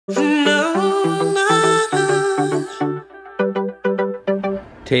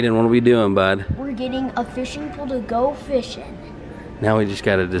Tayden, what are we doing, bud? We're getting a fishing pole to go fishing. Now we just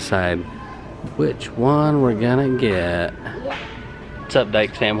gotta decide which one we're gonna get. Yeah. What's up,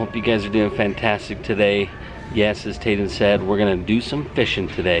 Dyches fam? Hope you guys are doing fantastic today. Yes, as Tayden said, we're gonna do some fishing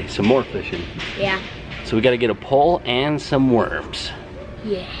today. Some more fishing. Yeah. So we gotta get a pole and some worms.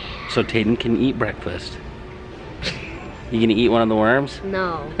 Yeah. So Tayden can eat breakfast. You gonna eat one of the worms?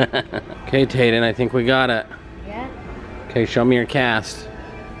 No. Okay, Tayden, I think we got it. Yeah? Okay, show me your cast.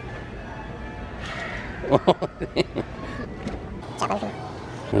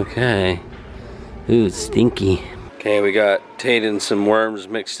 Okay. Ooh, stinky. Okay, we got Tayden some worms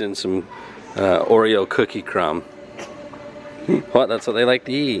mixed in some Oreo cookie crumb. What? That's what they like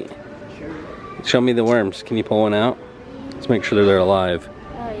to eat. Sure. Show me the worms. Can you pull one out? Let's make sure they're alive.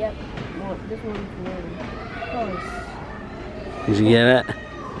 Oh, yep. Well, this one's worm. Did you get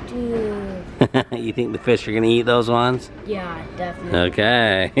Dude. it? You think the fish are gonna eat those ones? Yeah, definitely.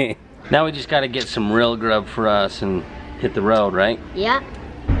 Okay. Now we just gotta get some real grub for us and hit the road, right? Yeah.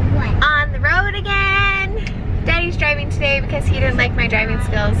 On the road again. Daddy's driving today because he didn't like my driving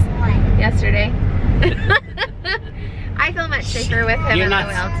skills yesterday. I feel much safer with him in the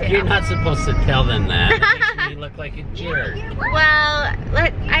wheel too. You're not supposed to tell them that. You look like a jerk. Well,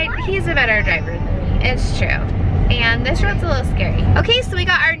 he's a better driver than me. It's true. And this road's a little scary. Okay, so we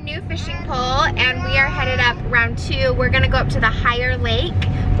got our new fishing pole and we are headed up round 2. We're gonna go up to the higher lake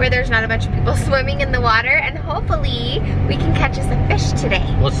where there's not a bunch of people swimming in the water, and hopefully we can catch us a fish today.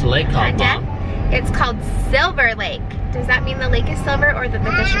 What's the lake called, Mom? It's called Silver Lake. Does that mean the lake is silver or that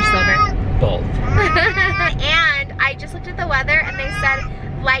the fish are silver? Both. And I just looked at the weather and they said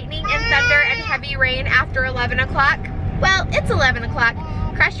lightning and thunder and heavy rain after 11 o'clock. Well, it's 11 o'clock.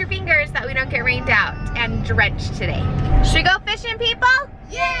 Cross your fingers that we don't get rained out and drenched today. Should we go fishing, people?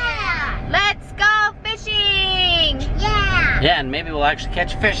 Yeah! Let's go fishing! Yeah! Yeah, and maybe we'll actually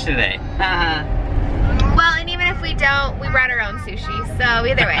catch fish today. Well, and even if we don't, we brought our own sushi, so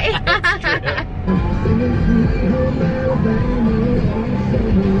either way. That's true.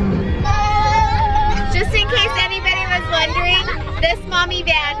 Just in case anybody was wondering, this mommy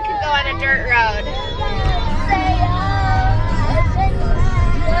van could go on a dirt road.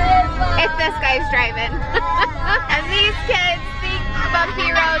 If this guy's driving. And these kids think bumpy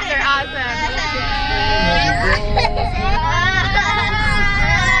roads are awesome.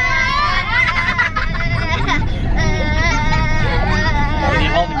 Can you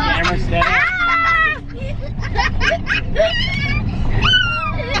hold the camera steady?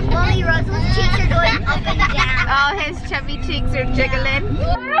 Mommy Russell's cheeks are going up and down. Oh, his chubby cheeks are jiggling.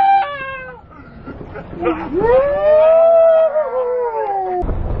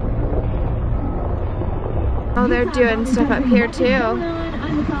 Oh, they're doing stuff up here too.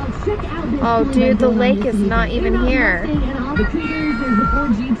 Oh, dude, the lake is not even here.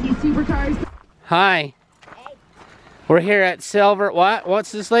 Hi. We're here at Silver, what?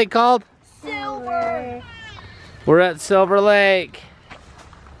 What's this lake called? Silver. We're at Silver Lake.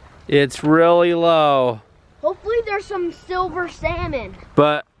 It's really low. Hopefully there's some silver salmon.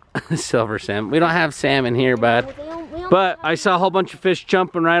 But, silver salmon. We don't have salmon here, bud. But I saw a whole bunch of fish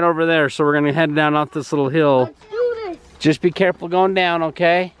jumping right over there, so we're gonna head down off this little hill. Let's do this. Just be careful going down,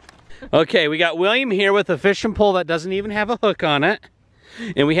 okay? Okay, we got William here with a fishing pole that doesn't even have a hook on it.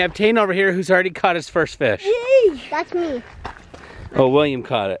 And we have Tayden over here who's already caught his first fish. Yay! That's me. Oh, William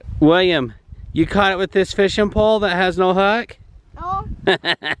caught it. William, you caught it with this fishing pole that has no hook? Oh.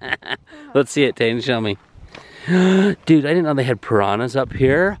 Let's see it, Tayden, show me. Dude, I didn't know they had piranhas up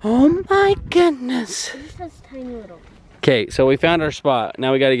here. Oh my goodness. This is tiny little. Okay, so we found our spot.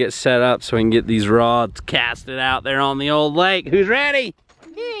 Now we gotta get set up so we can get these rods casted out there on the old lake. Who's ready?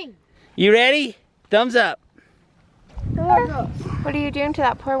 Me. You ready? Thumbs up. What are you doing to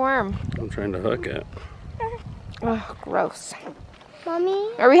that poor worm? I'm trying to hook it. Oh, gross. Mommy.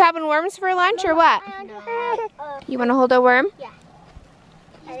 Are we having worms for lunch or what? You want to hold a worm? Yeah.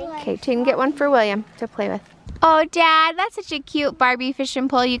 Okay, Tayden, get one for William to play with. Oh, Dad, that's such a cute Barbie fishing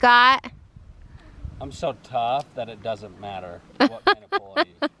pole you got. I'm so tough that it doesn't matter what kind of pole I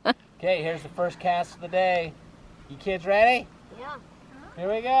use. Okay, here's the first cast of the day. You kids ready? Yeah.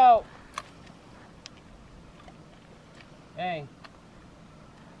 Here we go. Hey.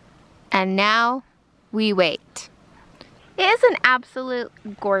 And now we wait. It is an absolute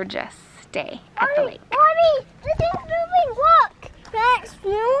gorgeous day at the lake. Mommy, this is moving. Look. That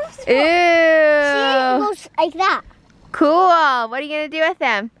moves. Ew. See, it goes like that. Cool. What are you going to do with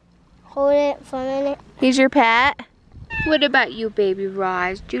him? Hold it for a minute. He's your pet? What about you, baby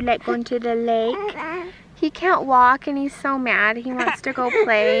Roz? Do you like going to the lake? He can't walk and he's so mad. He wants to go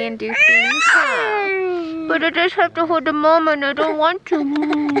play and do things. But I just have to hold the mama and I don't want to.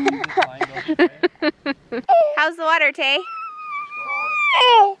 How's the water, Tay?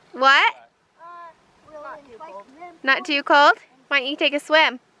 What? Not too cold? Why don't you take a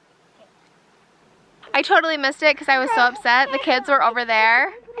swim? I totally missed it because I was so upset. The kids were over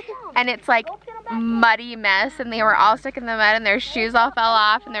there and it's like muddy mess and they were all stuck in the mud and their shoes all fell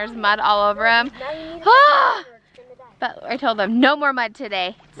off and there's mud all over them. But I told them no more mud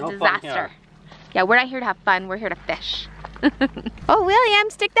today. It's a disaster. Yeah, we're not here to have fun. We're here to fish. Oh, William,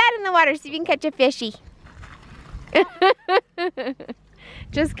 stick that in the water so you can catch a fishy.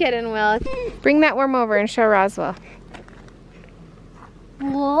 Just kidding, Will. Bring that worm over and show Roswell.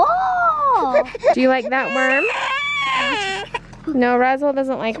 Whoa! Do you like that worm? No, Roswell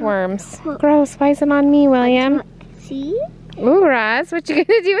doesn't like worms. Gross. Why is it on me, William? See? Ooh, Roz, what you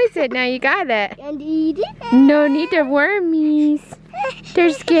gonna do with it? Now you got it. And eat it. No need to wormies.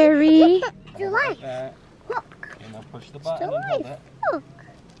 They're scary. Still alive. Look. And now push the button Still and hold alive. it. Look.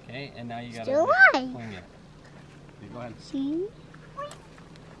 Okay, and now you gotta Still alive. fling it. Okay, go ahead. See?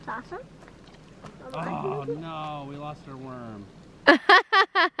 It's awesome. Oh, no, we lost our worm.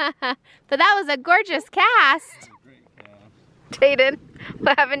 But that was a gorgeous cast. Great cast. Tayden,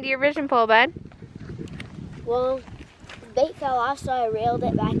 what happened to your fishing pole, bud? Well, the bait fell off, so I reeled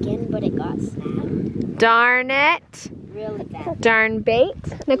it back in, but it got snapped. Darn it. Reeled it back. Darn bait.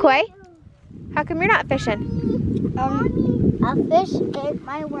 Nikoi, how come you're not fishing? A fish ate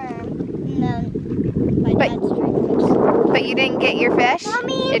my worm, and then my But- dad's trying to fish. But you didn't get your fish?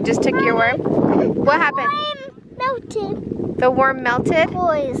 Mommy. It just took your worm? What happened? Melted. The worm melted?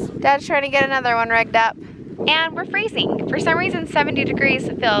 Boys. Dad's trying to get another one rigged up. And we're freezing. For some reason, 70 degrees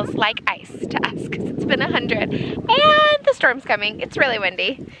feels like ice to us because it's been 100. And the storm's coming. It's really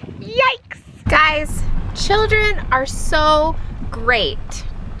windy. Yikes! Guys, children are so great.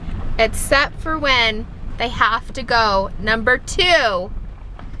 Except for when they have to go number 2.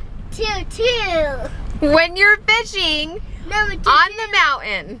 Two. When you're fishing Number 2. on the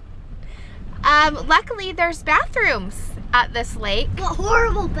mountain. Luckily, there's bathrooms at this lake. What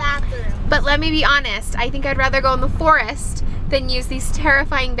horrible bathroom. But let me be honest, I think I'd rather go in the forest than use these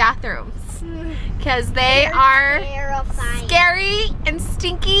terrifying bathrooms. Because they are terrifying. scary and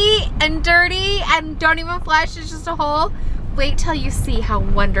stinky and dirty and don't even flush, it's just a hole. Wait till you see how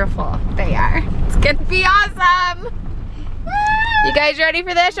wonderful they are. It's gonna be awesome. You guys ready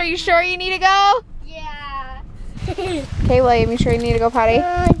for this? Are you sure you need to go? Yeah. Okay, William, you sure you need to go potty?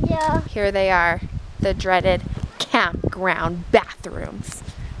 Yeah. Here they are, the dreaded campground bathrooms.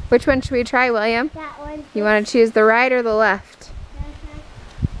 Which one should we try, William? That one. You want to choose the right or the left?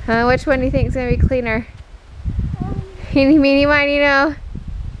 Which one do you think is going to be cleaner? Eeny, meeny, miny, no.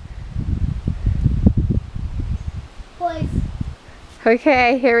 Boys.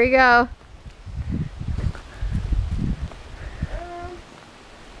 Okay, here we go.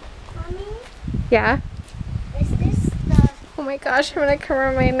 Mommy, Yeah? is this the... Oh my gosh, I'm going to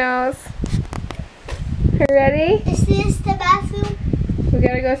cover my nose. You ready? Is this the bathroom? We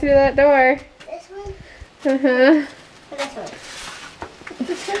got to go through that door. This one? Uh-huh. Or this one?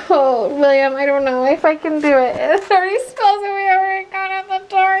 Oh, William, I don't know if I can do it. It already smells and we haven't gone out the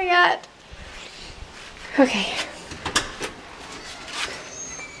door yet. Okay.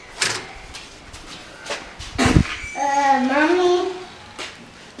 Mommy.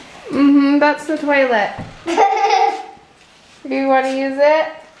 Mm-hmm, that's the toilet. Do you want to use it?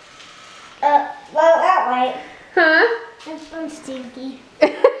 Well, that way. Huh? This one's stinky. Should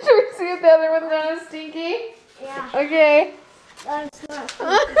we see if the other one's not as stinky? Yeah. Okay. That's not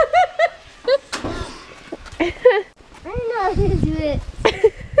stinky. I don't know how to do it.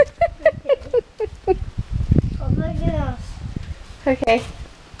 Oh my gosh. Okay.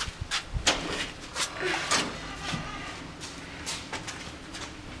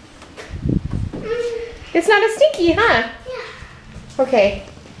 It's not as stinky, huh? Yeah. Okay.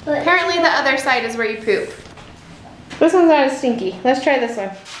 But Apparently the other side is where you poop. This one's not as stinky. Let's try this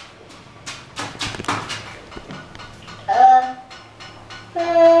one.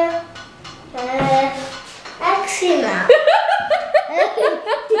 Eczema.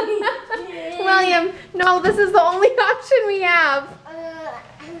 William, no, this is the only option we have.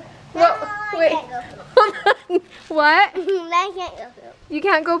 What? Wait. Hold on. What? I can't go through. You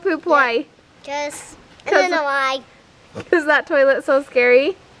can't go poop, why? Because I don't know why. Is that toilet so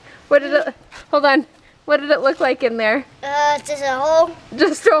scary? What did it, hold on. What did it look like in there? It's just a hole.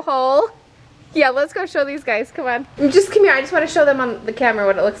 Just a hole? Yeah, let's go show these guys, come on. Just come here, I just want to show them on the camera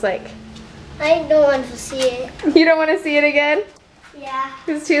what it looks like. I don't want to see it. You don't want to see it again? Yeah.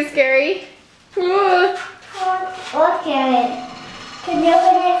 It's too scary? Look at it. Can you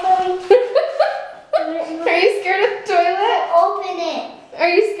open it for me? Are you scared of the toilet? Open it. Are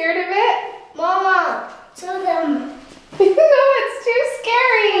you scared of it? Mama, show them. No, it's too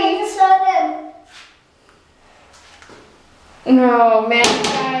scary. Show them. Oh man,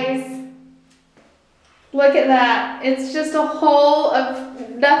 guys. Look at that. It's just a hole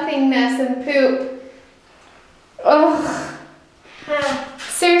of nothingness and poop. Ugh.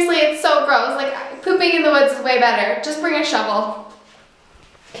 Seriously, it's so gross. Like, pooping in the woods is way better. Just bring a shovel.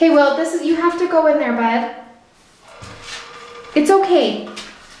 Okay, Will, you have to go in there, bud. It's okay.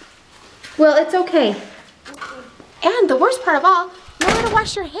 Will, it's okay. And the worst part of all, know how to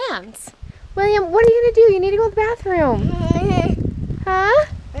wash your hands. William, what are you gonna do? You need to go to the bathroom. Huh?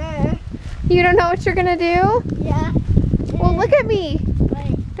 You don't know what you're gonna do? Yeah. Well, look at me.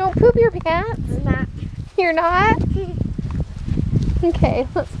 Wait. Don't poop your pants. I'm not. You're not? Okay,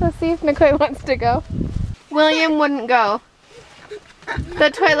 let's go see if Nicole wants to go. William wouldn't go.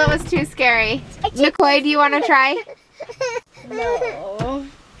 The toilet was too scary. Nicole, do you want to try? No.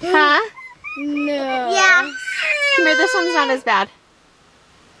 Huh? No. Yeah. Come here, this one's not as bad.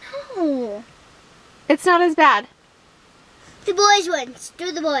 No. It's not as bad. The boys wins.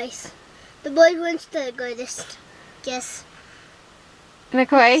 Do the boys. The boys wins the greatest. Yes.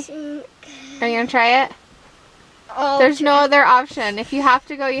 Nicole, are you going to try it? Oh, There's no other option. If you have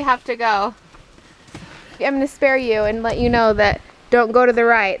to go, you have to go. I'm going to spare you and let you know that don't go to the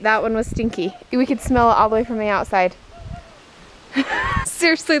right. That one was stinky. We could smell it all the way from the outside.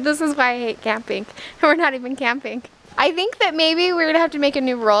 Seriously, this is why I hate camping. We're not even camping. I think that maybe we're going to have to make a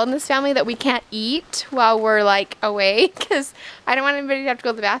new rule in this family that we can't eat while we're like away, because I don't want anybody to have to go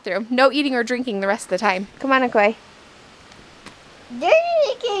to the bathroom. No eating or drinking the rest of the time. Come on, Nicole. They're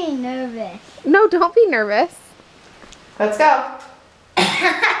getting nervous. No, don't be nervous. Let's go.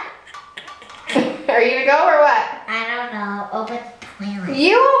 Are you gonna go or what? I don't know. Open the toilet.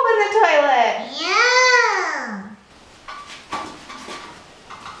 You open the toilet. Yeah.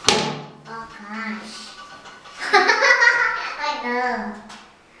 Oh gosh. I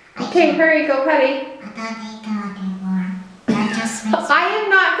know. Okay, hurry, go potty. I don't need to anymore. That just makes I am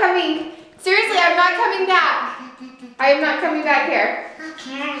not coming. Seriously, I'm not coming back. I am not coming back here.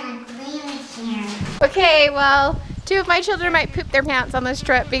 Okay, I'm leaving here. Okay, well, 2 of my children might poop their pants on this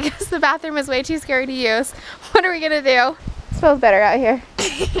trip because the bathroom is way too scary to use. What are we gonna do? It smells better out here.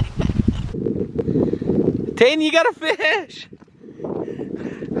 Tayden, you got a fish!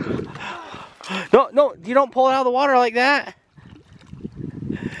 No, you don't pull it out of the water like that.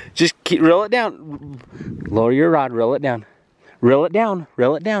 Just reel it down. Lower your rod, reel it down. Reel it down,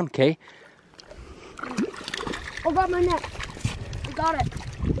 okay? Oh, got my net. I got it.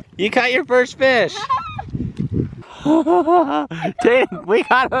 You caught your first fish. Tayden, we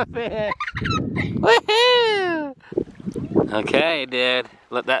got a fish. Woohoo! Okay, dude.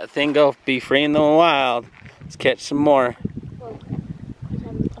 Let that thing go. Be free in the wild. Let's catch some more.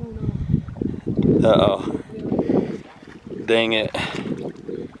 Uh-oh. Dang it.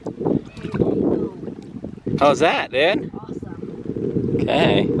 How's that, dude? Awesome.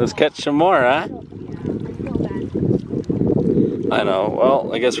 Okay, let's catch some more, huh? I know.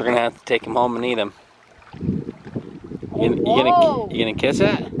 Well, I guess we're gonna have to take him home and eat him. You gonna kiss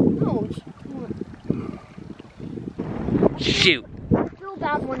it? No. Shoot. I feel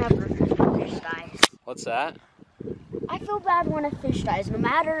bad whenever a fish dies. What's that? I feel bad when a fish dies, no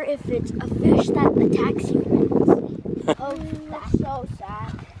matter if it's a fish that attacks humans. Oh, that's so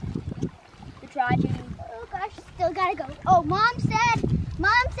sad. The tragedy. Oh gosh, still gotta go. Oh, Mom said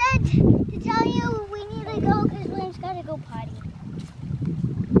to tell you we need to go because William's gotta go potty.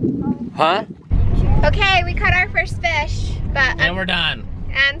 Huh? Okay, we caught our first fish, but And we're done.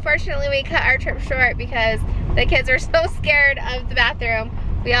 unfortunately we cut our trip short because the kids are so scared of the bathroom.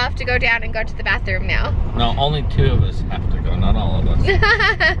 We all have to go down and go to the bathroom now. No, only 2 of us have to go, not all of us.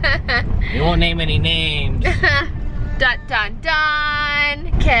 We won't name any names. Dun dun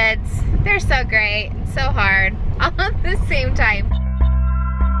dun! Kids, they're so great and so hard all at the same time.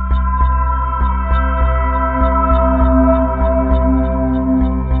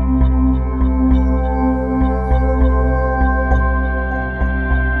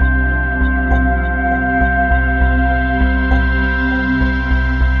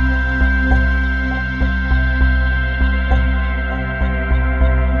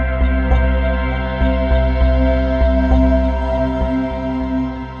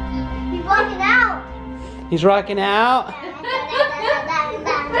 He's rocking out.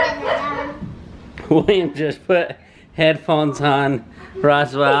 William just put headphones on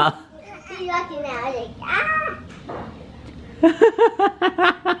Roswell. He's rocking out like, ah.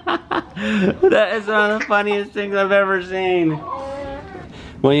 That is one of the funniest things I've ever seen.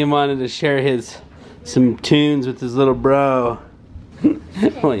 William wanted to share some tunes with his little bro.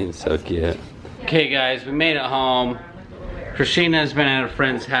 William's so cute. Okay guys, we made it home. Christina's been at a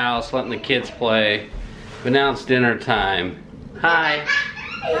friend's house letting the kids play. But now it's dinner time. Hi.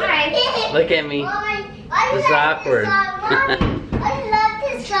 Hi. Look at me. This is awkward. I love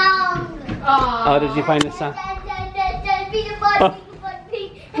this song. Oh, did you find the song?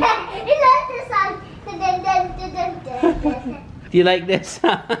 Do you like this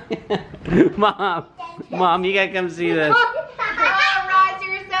song? Mom, you gotta come see this. Oh,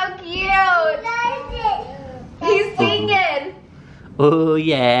 Roger's so cute. He's singing. Oh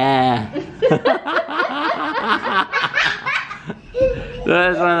yeah.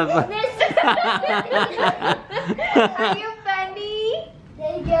 That's one of the Are you funny?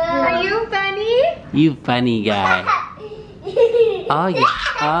 Are you funny? You funny guy. Oh yeah.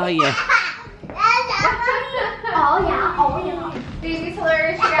 Oh yeah. Oh yeah. Baby's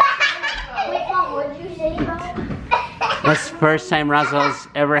hilarious. Wait, Mom, what did you say about? That's the first time Russell's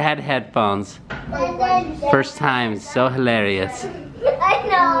ever had headphones. First time, so hilarious. I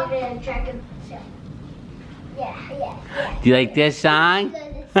know. Yeah. Do you like this song?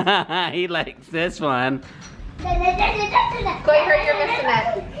 He likes this one. Chloe, hurry, you're missing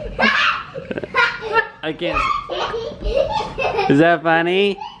it. I can't. Is that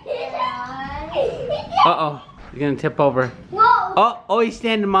funny? Uh-oh. He's gonna tip over. Whoa. Oh, he's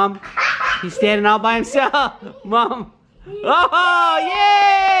standing, Mom. He's standing all by himself. Mom. Oh,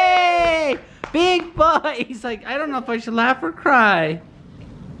 yay! Big boy. He's like, I don't know if I should laugh or cry.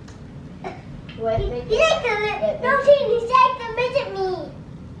 He's like the midget me.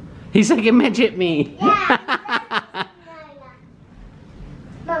 He's like a midget me. Yeah.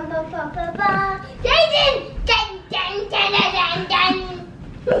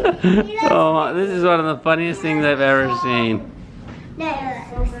 Oh, this is one of the funniest things I've ever seen.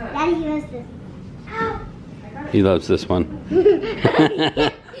 Daddy loves this. He loves this one.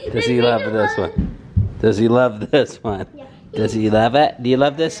 Does he love this one? Does he love this one? Yeah. Does he love it? Do you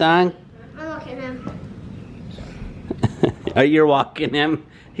love this song? I'm looking at him. Are you walking him?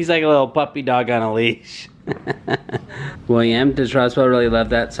 He's like a little puppy dog on a leash. William, does Roswell really love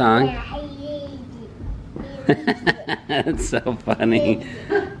that song? Yeah, That's so funny.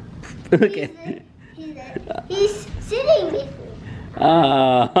 Look at he's sitting with me.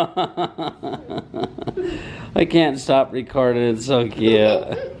 Oh. I can't stop recording. It's so cute.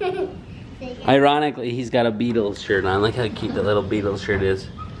 Ironically, he's got a Beatles shirt on. Look how cute the little Beatles shirt is.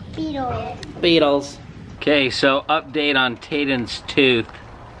 Beatles. Okay, so update on Tayden's tooth.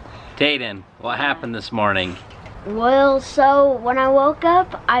 Tayden, what happened this morning? Well, so when I woke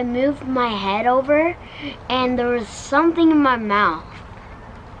up, I moved my head over and there was something in my mouth.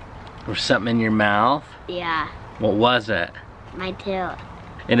 There was something in your mouth? Yeah, What was it? my tail.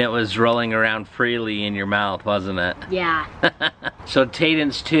 And it was rolling around freely in your mouth, wasn't it? Yeah. So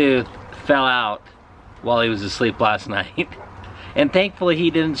Tayden's tooth fell out while he was asleep last night. And thankfully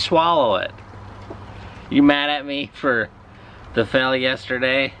he didn't swallow it. You mad at me for the fell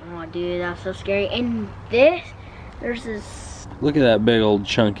yesterday? Oh, dude, that's so scary. And there's this. Look at that big old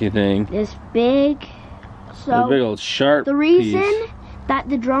chunky thing. This big. The big old sharp The reason piece. that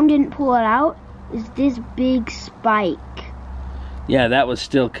the drone didn't pull it out is this big spike. Yeah, that was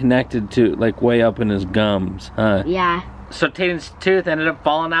still connected to, like, way up in his gums, huh? Yeah. So Tayden's tooth ended up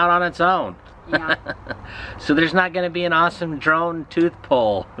falling out on its own. Yeah. So there's not going to be an awesome drone tooth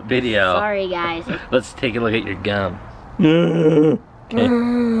pull video. Sorry, guys. Let's take a look at your gum.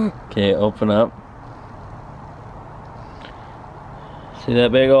 Okay, open up. See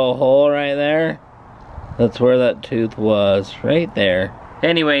that big old hole right there? That's where that tooth was, right there.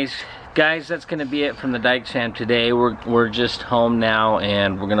 Anyways, guys, that's gonna be it from the Dyches fam today. We're just home now,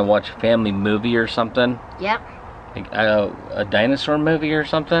 and we're gonna watch a family movie or something. Yep. Like a dinosaur movie or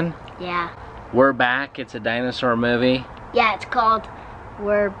something. Yeah. We're Back. It's a dinosaur movie. Yeah, it's called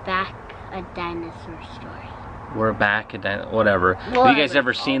We're Back, a Dinosaur Story. We're Back, whatever. Have you guys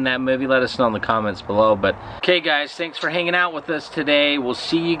ever seen that movie? Let us know in the comments below. But okay, guys, thanks for hanging out with us today. We'll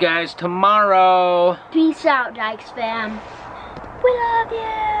see you guys tomorrow. Peace out, Dyches fam. We love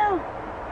you.